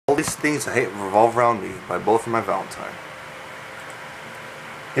things I hate revolve around me by both of my Valentine.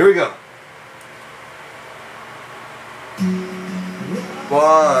 Here we go.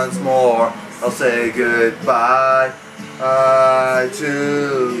 Once more, I'll say goodbye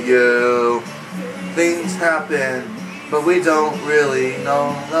to you. Things happen, but we don't really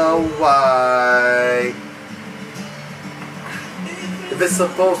know why. If it's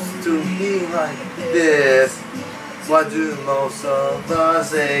supposed to be like this, why do most of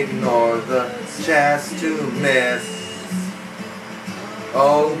us ignore the chance to miss?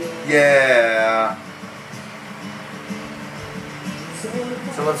 Oh yeah.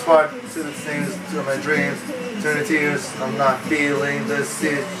 So let's spark to the things, to my dreams, turn to tears. I'm not feeling the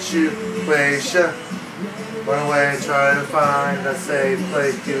situation. Run away, try to find a safe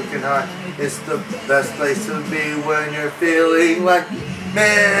place you can hide. It's the best place to be when you're feeling like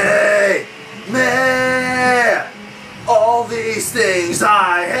me. All these things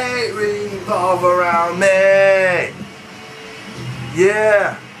I hate revolve around me.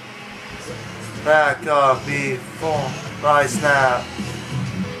 Yeah. Back off before I snap.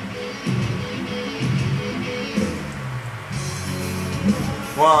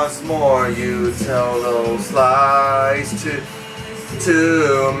 Once more you tell those lies to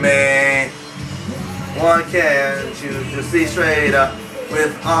me. Why can't you just be straight up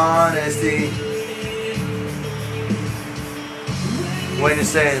with honesty? When you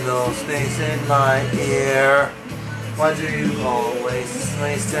say those things in my ear, why do you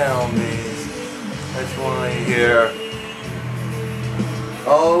always tell me that's why you're here?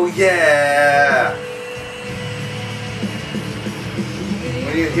 Oh yeah.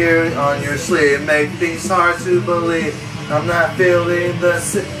 When you hear it on your sleeve, make things hard to believe. I'm not feeling the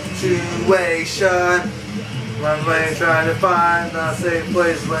situation. Run away, trying to find a safe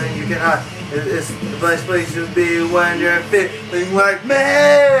place when you can hide. It's the best place to be when you're feeling like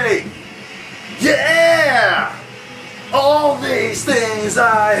me. Yeah! All these things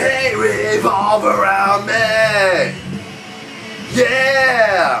I hate revolve around me.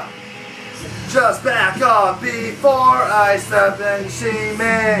 Yeah! Just back off before I step and see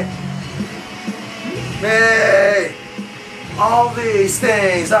me. All these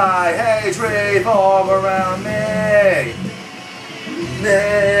things I hate revolve around me.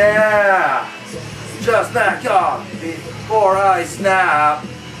 Yeah. Just back off before I snap.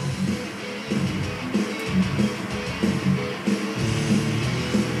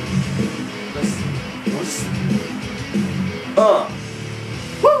 Woo!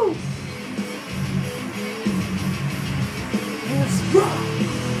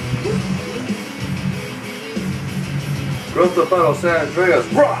 Growth of Final San Andreas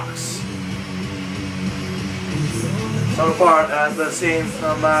rocks! So far at the seams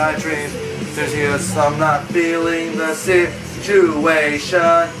of my dreams, since yes, I'm not feeling the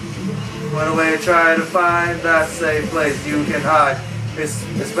situation. Run away, try to find that safe place you can hide. It's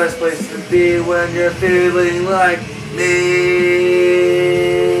the best place to be when you're feeling like me.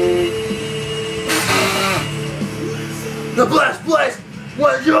 The best place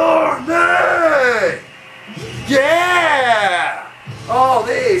when you're me. Yeah! All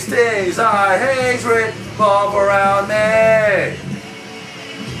these things I hate revolve around me.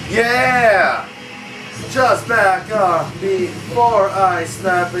 Yeah! Just back up before I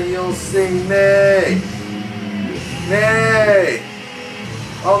snap and you'll see me.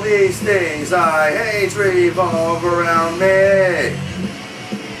 All these things I hate revolve around me.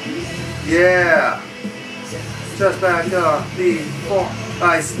 Yeah! Just back up before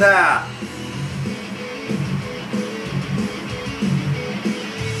I snap.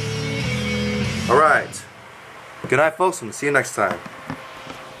 Alright. Good night, folks, and see you next time.